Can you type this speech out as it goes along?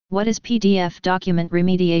What is PDF document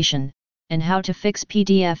remediation, and how to fix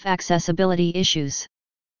PDF accessibility issues?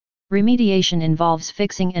 Remediation involves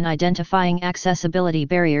fixing and identifying accessibility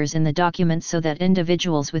barriers in the document so that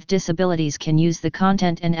individuals with disabilities can use the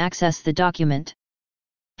content and access the document.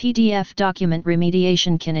 PDF document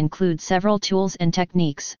remediation can include several tools and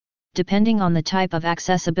techniques, depending on the type of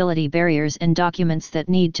accessibility barriers and documents that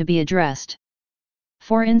need to be addressed.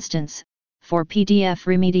 For instance, for PDF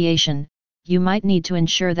remediation, you might need to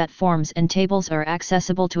ensure that forms and tables are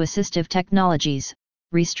accessible to assistive technologies,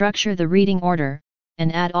 restructure the reading order,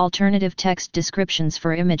 and add alternative text descriptions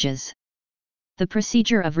for images. The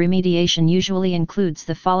procedure of remediation usually includes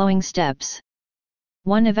the following steps: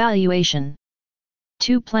 1. Evaluation.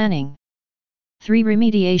 2. Planning. 3.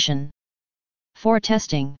 Remediation. 4.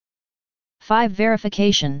 Testing. 5.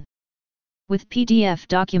 Verification. With PDF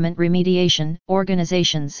document remediation,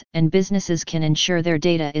 organizations and businesses can ensure their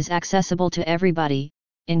data is accessible to everybody,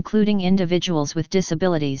 including individuals with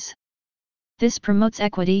disabilities. This promotes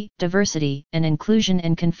equity, diversity, and inclusion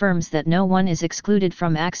and confirms that no one is excluded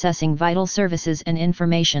from accessing vital services and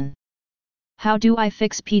information. How do I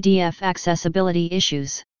fix PDF accessibility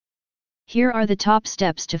issues? Here are the top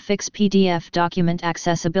steps to fix PDF document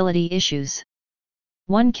accessibility issues.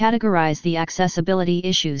 1. Categorize the accessibility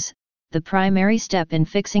issues. The primary step in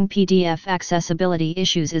fixing PDF accessibility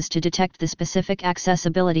issues is to detect the specific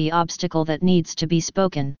accessibility obstacle that needs to be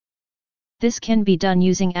spoken. This can be done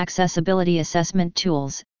using accessibility assessment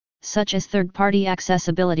tools, such as third-party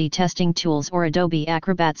accessibility testing tools or Adobe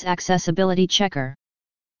Acrobat's Accessibility Checker.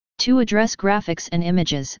 2. Address graphics and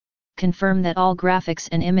images. Confirm that all graphics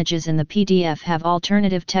and images in the PDF have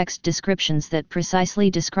alternative text descriptions that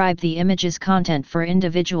precisely describe the image's content for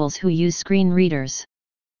individuals who use screen readers.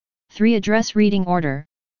 3. Address reading order.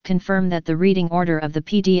 Confirm that the reading order of the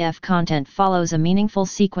PDF content follows a meaningful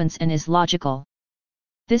sequence and is logical.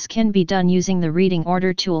 This can be done using the reading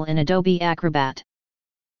order tool in Adobe Acrobat.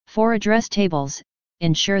 4. Address tables.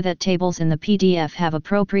 Ensure that tables in the PDF have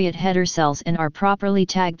appropriate header cells and are properly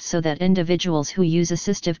tagged so that individuals who use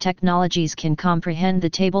assistive technologies can comprehend the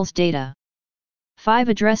table's data. 5.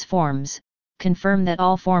 Address forms. Confirm that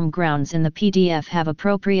all form grounds in the PDF have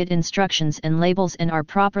appropriate instructions and labels and are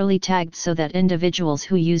properly tagged so that individuals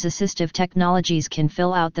who use assistive technologies can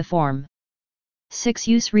fill out the form. 6.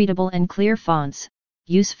 Use readable and clear fonts.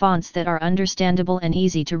 Use fonts that are understandable and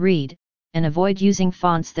easy to read, and avoid using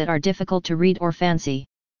fonts that are difficult to read or fancy.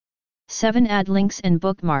 7. Add links and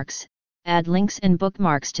bookmarks. Add links and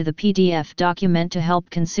bookmarks to the PDF document to help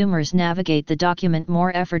consumers navigate the document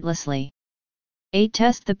more effortlessly. 8.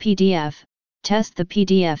 Test the PDF. Test the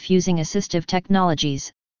PDF using assistive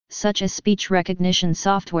technologies, such as speech recognition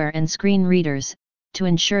software and screen readers, to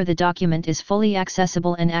ensure the document is fully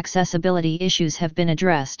accessible and accessibility issues have been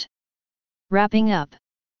addressed. Wrapping up.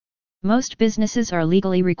 Most businesses are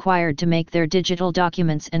legally required to make their digital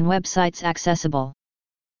documents and websites accessible.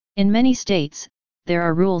 In many states, there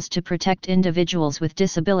are rules to protect individuals with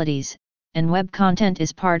disabilities, and web content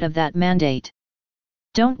is part of that mandate.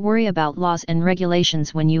 Don't worry about laws and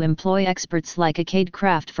regulations when you employ experts like Acade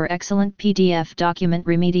Craft for excellent PDF document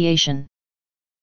remediation.